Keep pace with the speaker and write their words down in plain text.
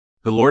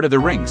The Lord of the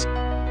Rings.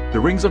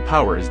 The Rings of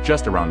Power is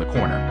just around the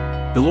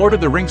corner. The Lord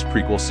of the Rings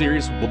prequel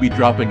series will be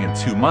dropping in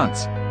 2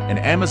 months, and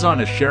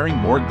Amazon is sharing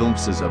more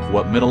glimpses of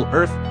what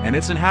Middle-earth and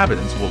its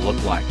inhabitants will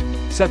look like,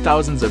 set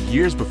thousands of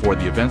years before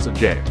the events of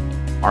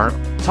J.R.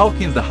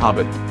 Tolkien's The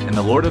Hobbit and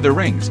The Lord of the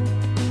Rings.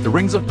 The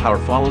Rings of Power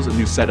follows a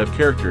new set of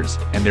characters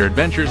and their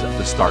adventures at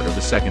the start of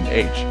the Second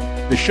Age.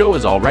 The show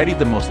is already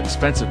the most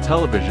expensive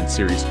television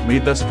series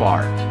made thus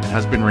far and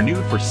has been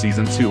renewed for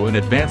Season 2 in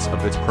advance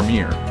of its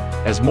premiere,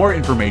 as more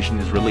information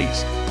is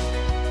released.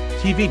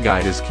 TV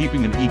Guide is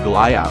keeping an eagle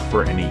eye out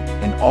for any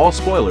and all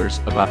spoilers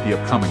about the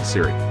upcoming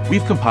series.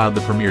 We've compiled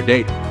the premiere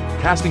date,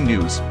 casting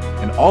news,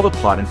 and all the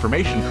plot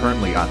information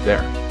currently out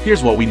there.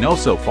 Here's what we know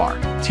so far.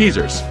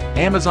 Teasers.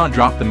 Amazon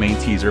dropped the main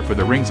teaser for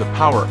The Rings of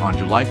Power on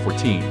July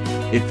 14.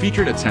 It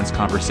featured a tense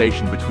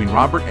conversation between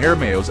Robert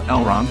Aramayo's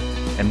Elrond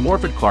and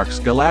Morfydd Clark's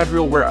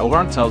Galadriel, where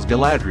Elrond tells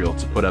Galadriel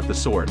to put up the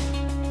sword,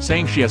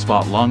 saying she has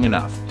fought long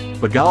enough.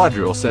 But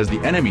Galadriel says the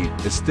enemy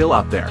is still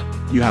out there.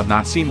 "You have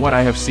not seen what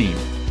I have seen,"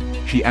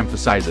 she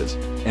emphasizes,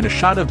 and a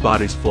shot of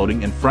bodies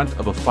floating in front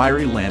of a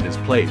fiery land is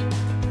played,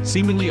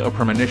 seemingly a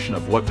premonition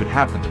of what could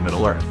happen to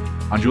Middle-earth.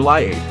 On July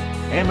 8,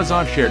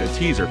 Amazon shared a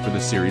teaser for the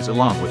series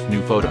along with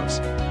new photos.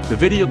 The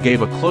video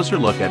gave a closer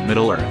look at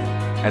Middle-earth,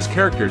 as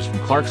characters from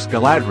Clark's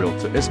Galadriel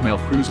to Ismael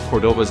Cruz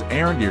Cordova's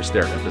Arondir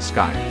stare at the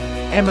sky.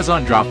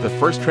 Amazon dropped the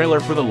first trailer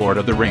for The Lord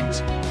of the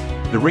Rings.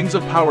 The Rings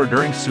of Power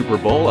during Super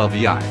Bowl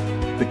LVI.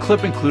 The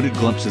clip included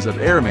glimpses of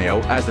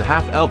Aramayo as the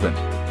half-elven,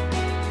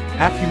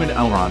 half-human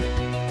Elrond,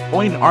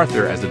 Owain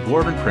Arthur as the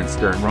dwarven prince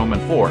during Roman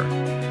IV,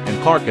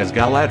 and Clark as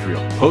Galadriel.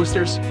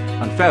 Posters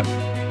on Feb.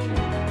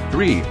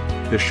 3.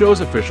 The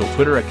show's official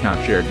Twitter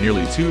account shared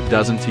nearly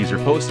 24 teaser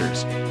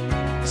posters,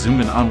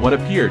 zoomed in on what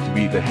appeared to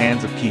be the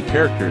hands of key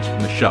characters from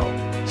the show.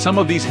 Some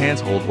of these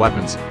hands hold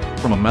weapons,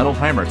 from a metal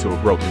hammer to a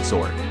broken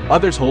sword.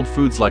 Others hold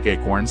foods like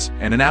acorns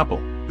and an apple.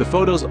 The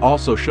photos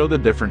also show the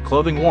different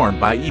clothing worn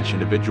by each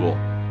individual,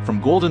 from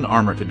golden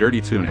armor to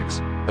dirty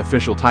tunics.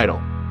 Official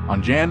title.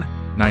 On Jan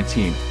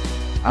 19,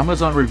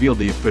 Amazon revealed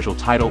the official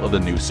title of the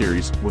new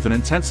series with an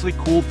intensely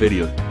cool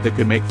video that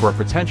could make for a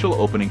potential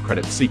opening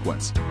credit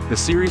sequence. The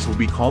series will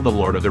be called The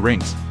Lord of the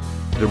Rings.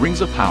 The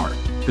Rings of Power.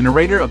 The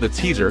narrator of the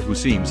teaser, who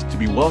seems to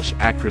be Welsh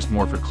actress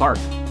Morfydd Clark,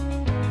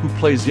 who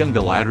plays young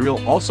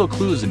Galadriel, also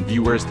clues in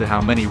viewers to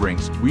how many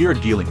rings we are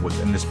dealing with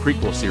in this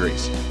prequel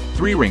series.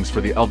 3 rings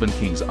for the Elven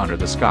Kings under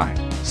the sky,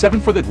 7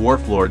 for the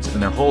Dwarf Lords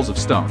in their halls of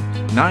stone,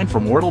 9 for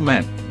mortal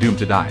men doomed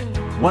to die,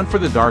 1 for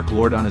the Dark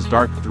Lord on his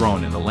dark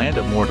throne in the land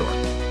of Mordor,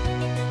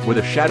 where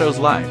the shadows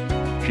lie,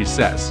 she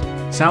says.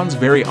 Sounds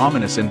very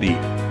ominous indeed.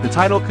 The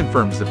title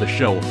confirms that the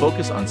show will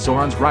focus on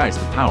Sauron's rise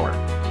to power,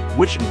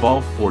 which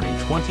involved forging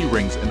 20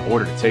 rings in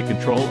order to take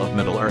control of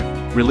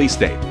Middle-earth. Release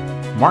date.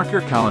 Mark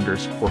your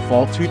calendars for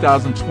fall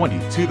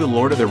 2022. The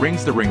Lord of the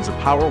Rings of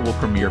Power will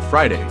premiere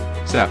Friday,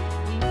 Sep.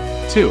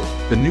 2.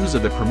 The news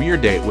of the premiere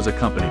date was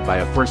accompanied by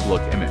a first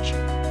look image.